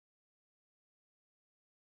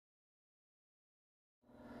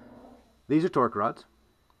These are torque rods.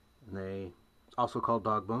 They also called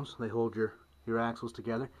dog bones. They hold your axles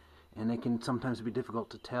together, and they can sometimes be difficult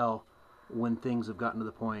to tell when things have gotten to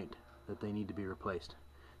the point that they need to be replaced.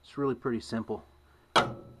 It's really pretty simple.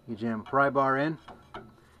 You jam a pry bar in,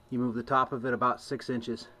 you move the top of it about 6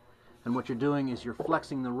 inches, and what you're doing is you're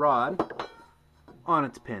flexing the rod on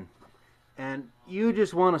its pin, and you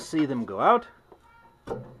just want to see them go out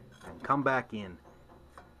and come back in.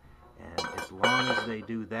 And as long as they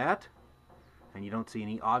do that, and you don't see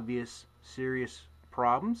any obvious serious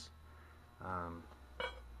problems,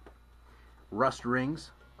 rust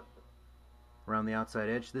rings around the outside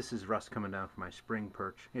edge. This is rust coming down from my spring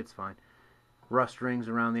perch. It's fine. Rust rings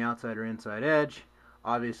around the outside or inside edge.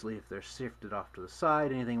 Obviously, if they're shifted off to the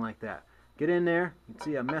side, anything like that. Get in there. You can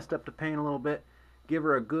see I messed up the paint a little bit. Give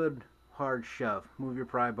her a good hard shove. Move your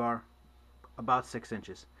pry bar about 6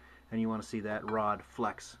 inches, and you want to see that rod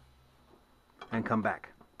flex and come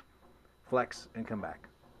back. Flex and come back.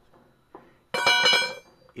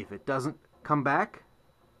 If it doesn't come back,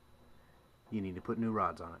 you need to put new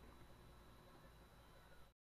rods on it.